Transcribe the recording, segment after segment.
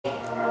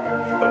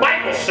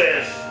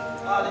says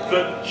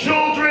the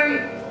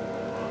children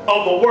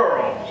of the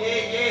world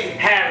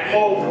have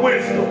more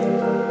wisdom.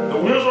 The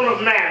wisdom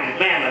of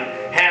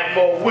mammon have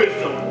more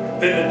wisdom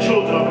than the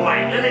children of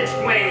light. Let me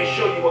explain and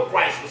show you what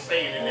Christ was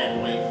saying in that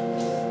place.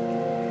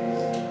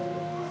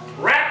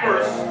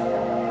 Rappers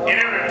and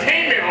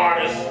entertainment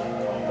artists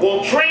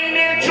will train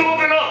their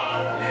children up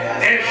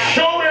and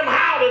show them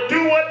how to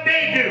do what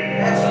they do.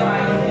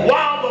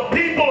 While the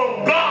people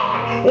of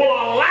God will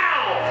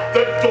allow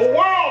the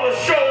world to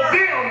show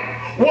them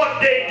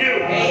what they do.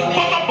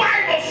 But the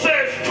Bible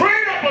says,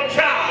 train up a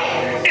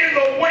child in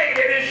the way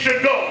that it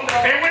should go.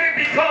 And when it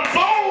becomes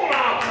old,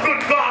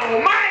 good God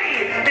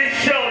Almighty, it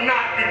shall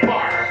not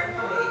depart.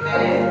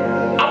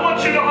 I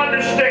want you to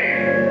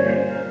understand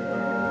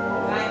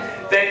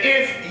that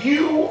if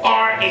you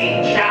are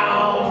a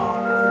child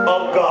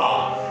of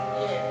God,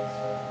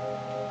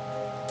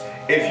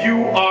 if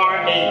you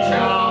are a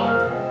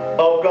child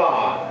of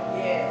God,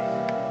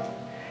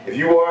 if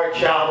you are a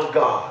child of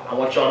God, I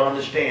want y'all to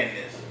understand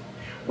this.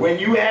 When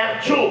you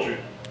have children,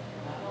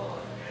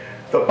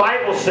 the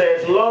Bible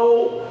says,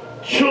 lo,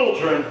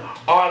 children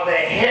are the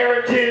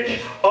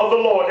heritage of the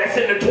Lord. That's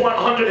in the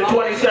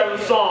 127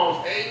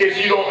 Psalms. If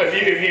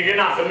you're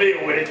not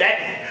familiar with it,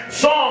 that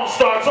Psalm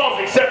starts off,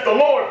 except the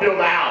Lord build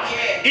a house.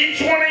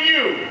 Each one of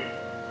you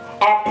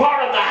are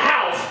part of the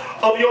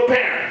house of your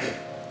parents.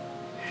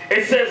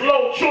 It says,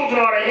 lo, children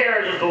are the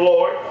heritage of the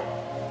Lord.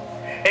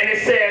 And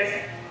it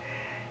says,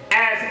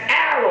 as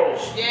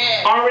arrows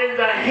are in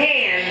the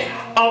hand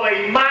of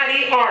a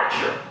mighty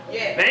archer.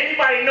 Now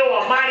anybody know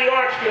a mighty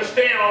archer can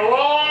stand a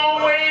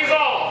long ways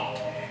off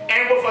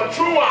and with a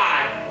true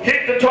eye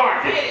hit the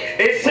target.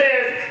 It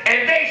says,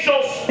 and they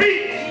shall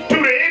speak to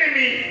the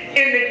enemy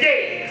in the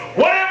gate.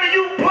 Whatever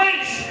you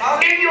place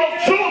in your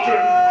children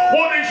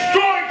will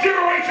destroy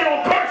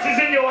generational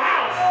curses in your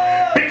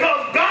house,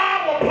 because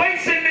God will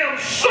place in them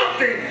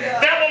something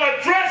that will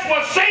address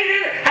what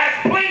Satan has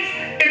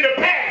placed in the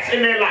past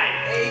in their life.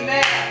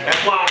 Amen.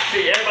 That's why I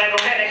see everybody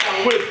don't have that kind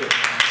of wisdom.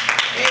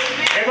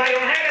 Amen. Everybody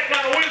don't have that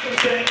kind of wisdom,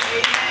 say.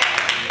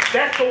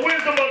 That's the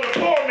wisdom of the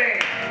poor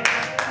man.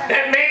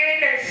 That man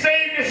that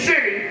saved the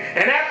city,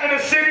 and after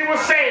the city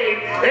was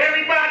saved,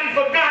 everybody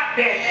forgot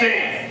that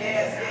thing.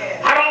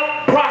 I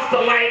don't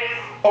proselyte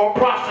or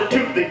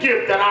prostitute the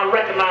gift that I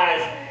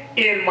recognize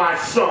in my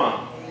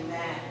son.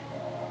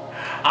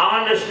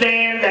 I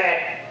understand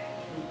that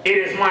it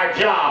is my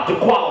job to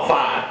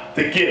qualify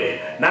the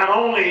gift. Not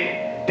only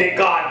did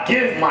God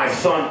give my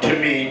son to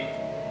me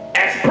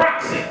as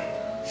proxy.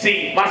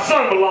 See, my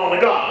son belonged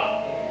to God.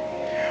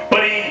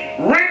 But he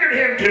rendered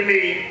him to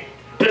me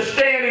to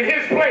stand in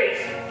his place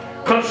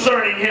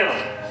concerning him.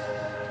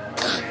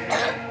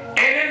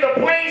 And in the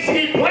place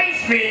he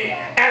placed me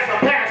as a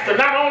pastor,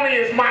 not only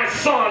is my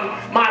son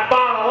my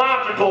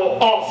biological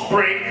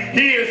offspring,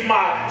 he is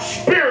my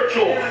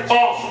spiritual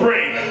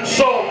offspring.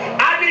 So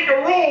I need to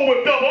rule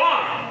with double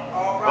honor.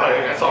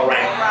 That's all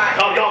right.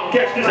 Y'all can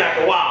catch this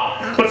after a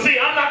while. But see,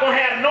 I'm not going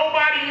to have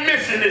nobody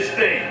missing this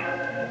thing.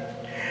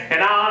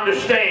 And I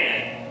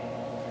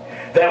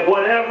understand that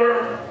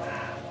whatever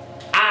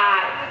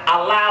I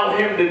allow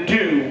him to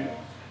do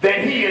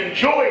that he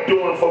enjoyed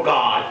doing for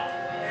God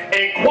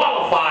and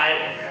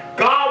qualified,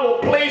 God will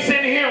place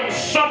in him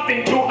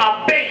something to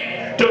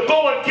abate, to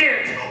go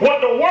against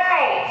what the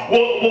world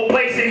will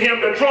place in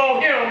him to draw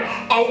him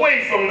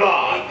away from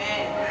God.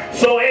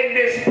 So in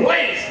this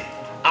place,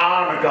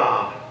 I honor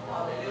God.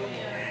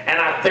 And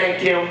I thank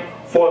him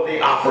for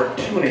the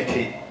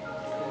opportunity.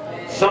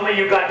 Some of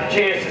you got the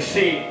chance to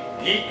see,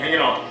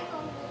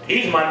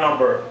 he's my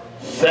number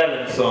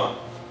 7 son.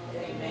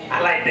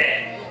 I like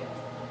that.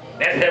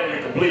 That's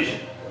heavenly completion.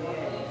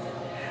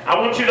 I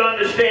want you to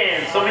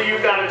understand, some of you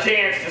got a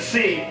chance to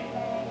see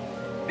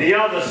the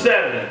other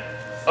 7,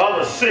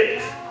 other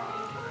 6.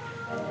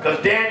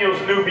 Because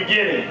Daniel's new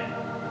beginning.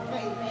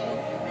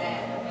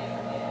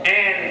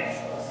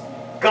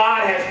 And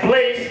God has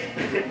placed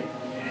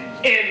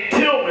in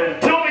Tillman.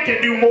 Tillman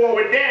can do more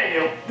with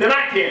Daniel than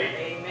I can.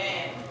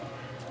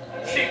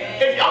 See,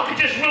 if y'all could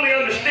just really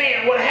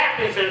understand what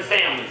happens in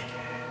families.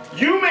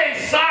 You may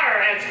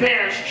sire as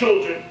parents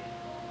children,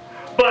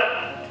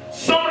 but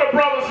some of the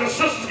brothers and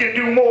sisters can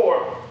do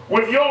more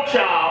with your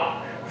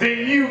child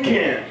than you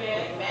can.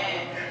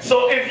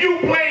 So if you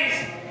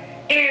place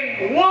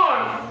in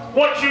one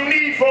what you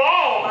need for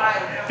all,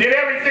 then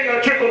everything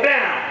will trickle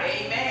down.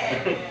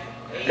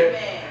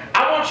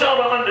 I want y'all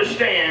to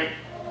understand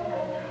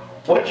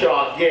what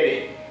y'all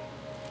getting.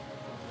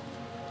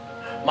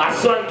 My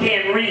son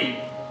can't read,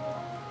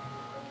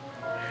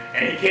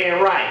 and he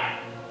can't write.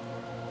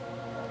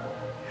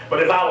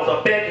 But if I was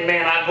a betting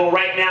man, I'd go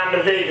right down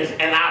to Vegas,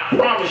 and I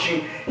promise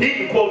you, he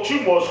can quote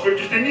you more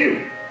scriptures than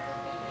you.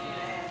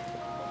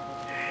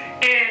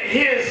 And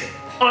his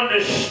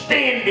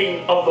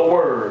understanding of the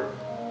word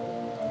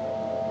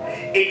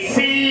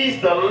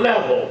exceeds the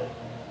level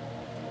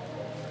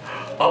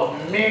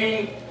of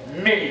many,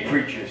 many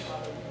preachers.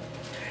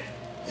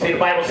 See, the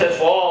Bible says,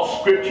 for all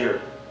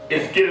scripture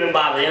is given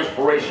by the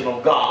inspiration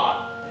of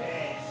God.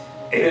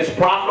 It is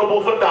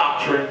profitable for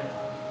doctrine,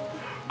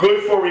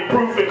 good for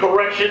reproof and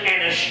correction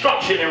and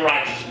instruction in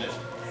righteousness,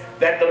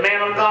 that the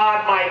man of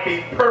God might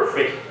be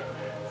perfect,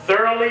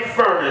 thoroughly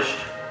furnished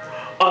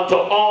unto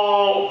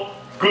all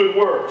good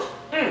works.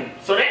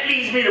 So that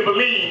leads me to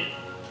believe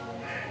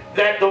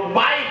that the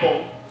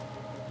Bible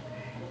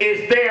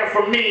is there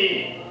for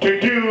me to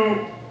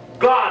do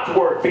God's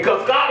work,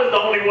 because God is the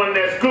only one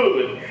that's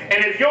good.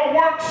 And if your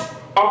works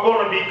are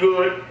going to be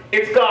good,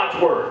 it's God's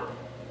word.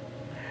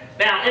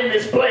 Now, in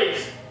this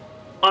place,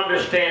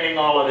 understanding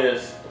all of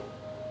this,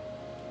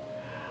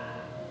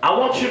 I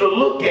want you to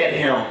look at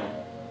him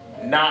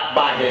not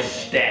by his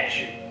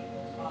statue.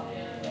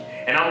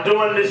 And I'm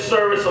doing this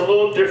service a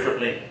little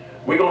differently.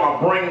 We're going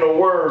to bring the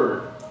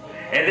word.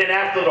 And then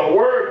after the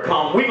word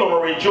comes, we're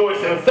going to rejoice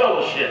in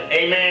fellowship.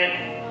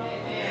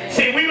 Amen?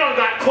 See, we done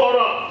got caught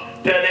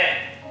up to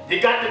that.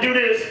 You got to do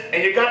this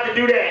and you got to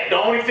do that.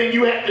 The only thing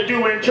you have to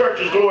do in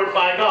church is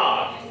glorify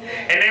God.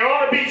 And there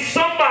ought to be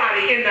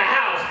somebody in the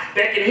house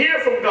that can hear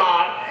from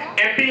God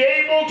and be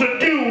able to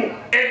do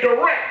and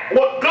direct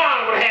what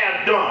God would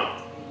have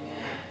done.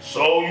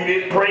 So you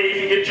didn't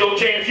praise and get your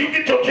chance. You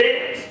get your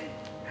chance.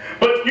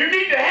 But you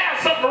need to have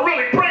something to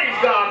really praise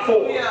God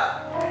for.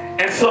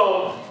 And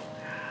so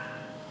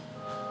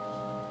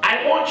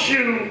I want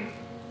you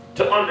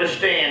to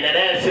understand that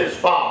as his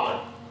father,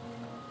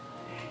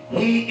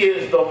 he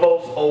is the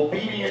most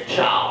obedient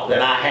child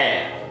that I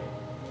have.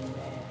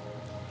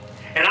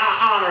 And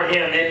I honor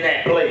him in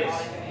that place.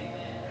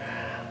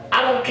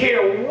 I don't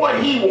care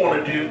what he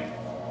want to do.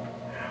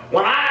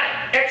 When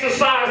I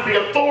exercise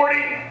the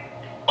authority,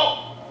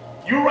 oh,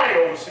 you're right,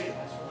 Overseer.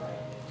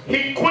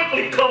 He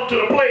quickly come to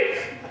the place.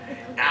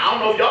 Now, I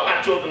don't know if y'all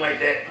got children like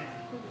that.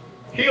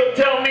 He'll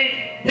tell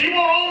me, he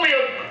won't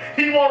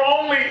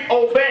only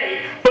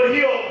obey, but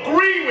he'll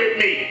agree with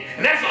me.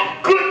 And that's a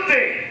good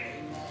thing.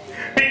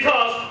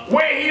 Because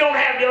where he don't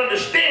have the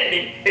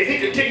understanding, if he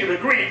continue to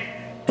agree,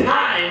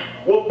 time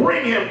will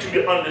bring him to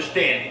the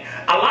understanding.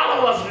 A lot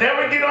of us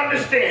never get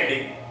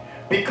understanding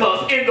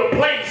because in the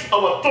place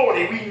of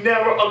authority, we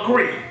never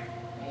agree.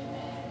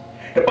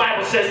 The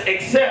Bible says,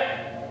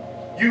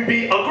 except you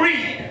be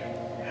agreed.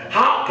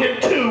 How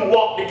can two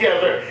walk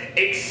together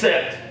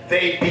except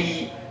they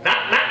be,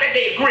 not that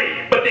they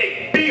agree, but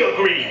they be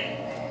agreed?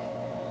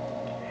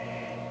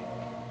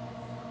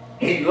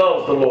 He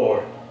loves the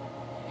Lord.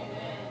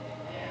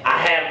 I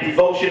have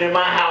devotion in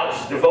my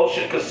house.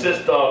 Devotion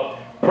consists of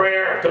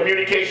prayer,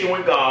 communication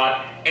with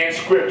God, and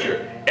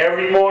scripture.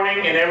 Every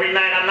morning and every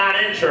night I'm not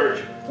in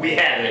church, we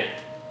have it.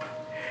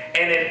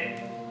 And if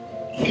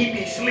he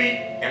be asleep,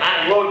 and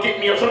the Lord get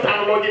me up,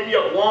 sometimes the Lord get me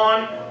up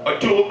 1 or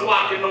 2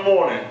 o'clock in the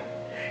morning,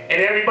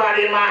 and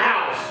everybody in my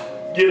house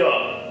get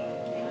up.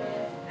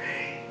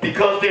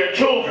 Because they're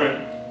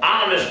children,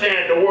 I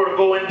understand the word will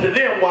go into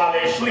them while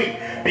they sleep,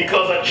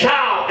 because a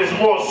child is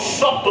more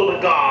subtle to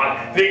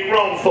God than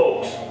grown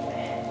folks.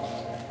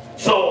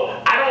 So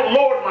I don't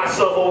lord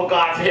myself over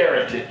God's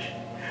heritage.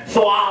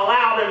 So I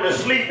allow them to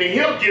sleep, and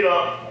he'll get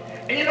up.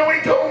 And you know what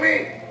he told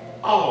me?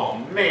 Oh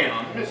man,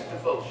 I missed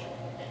devotion.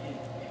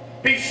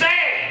 Be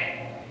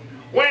sad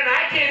when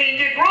I can't even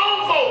get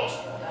grown folks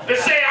to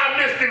say I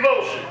missed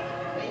devotion.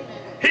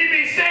 He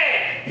be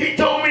sad. He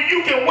told me,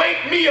 you can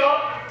wake me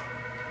up.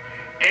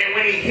 And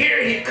when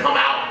he come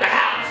out the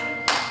house,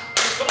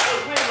 he come out of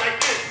the room like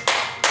this,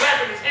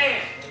 clapping his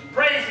hands,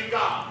 praising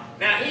God.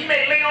 Now he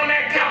may lay on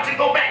that couch and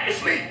go back to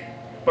sleep,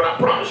 but I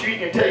promise you, he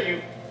can tell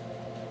you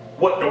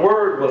what the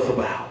word was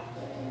about.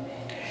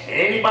 And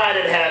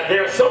anybody that has,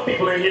 there are some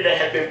people in here that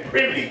have been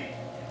privy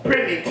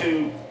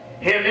to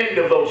him in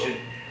devotion.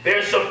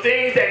 There's some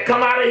things that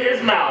come out of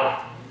his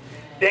mouth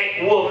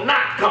that will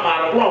not come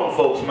out of grown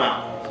folks'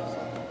 mouth.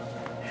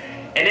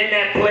 And in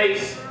that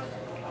place,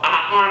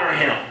 I honor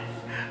him.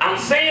 I'm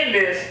saying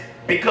this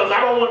because I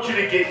don't want you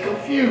to get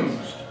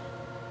confused.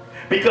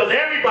 Because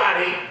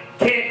everybody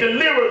can't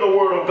deliver the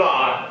word of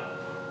God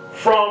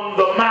from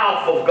the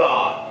mouth of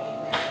God.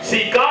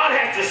 See, God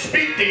has to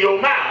speak to your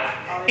mouth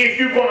if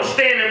you're going to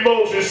stand in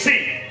Moses'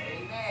 seat.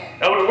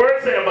 Now what the word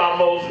said about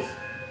Moses,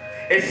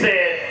 it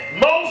said,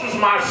 Moses,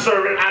 my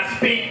servant, I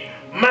speak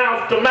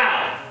mouth to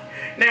mouth.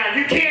 Now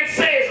you can't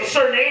say it's a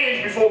certain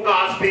age before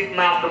God speaks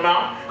mouth to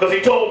mouth, because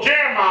he told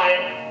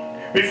Jeremiah,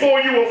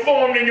 before you were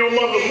formed in your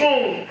mother's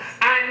womb,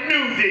 I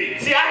knew thee.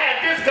 See, I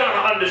had this kind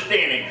of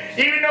understanding.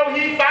 Even though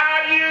he's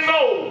 5 years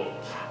old,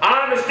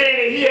 I understand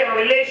that he had a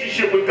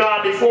relationship with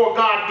God before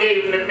God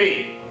gave him to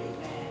me.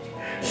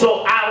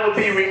 So I would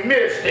be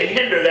remiss to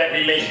hinder that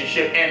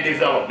relationship and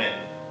development.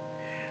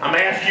 I'm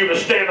asking you to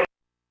stand up.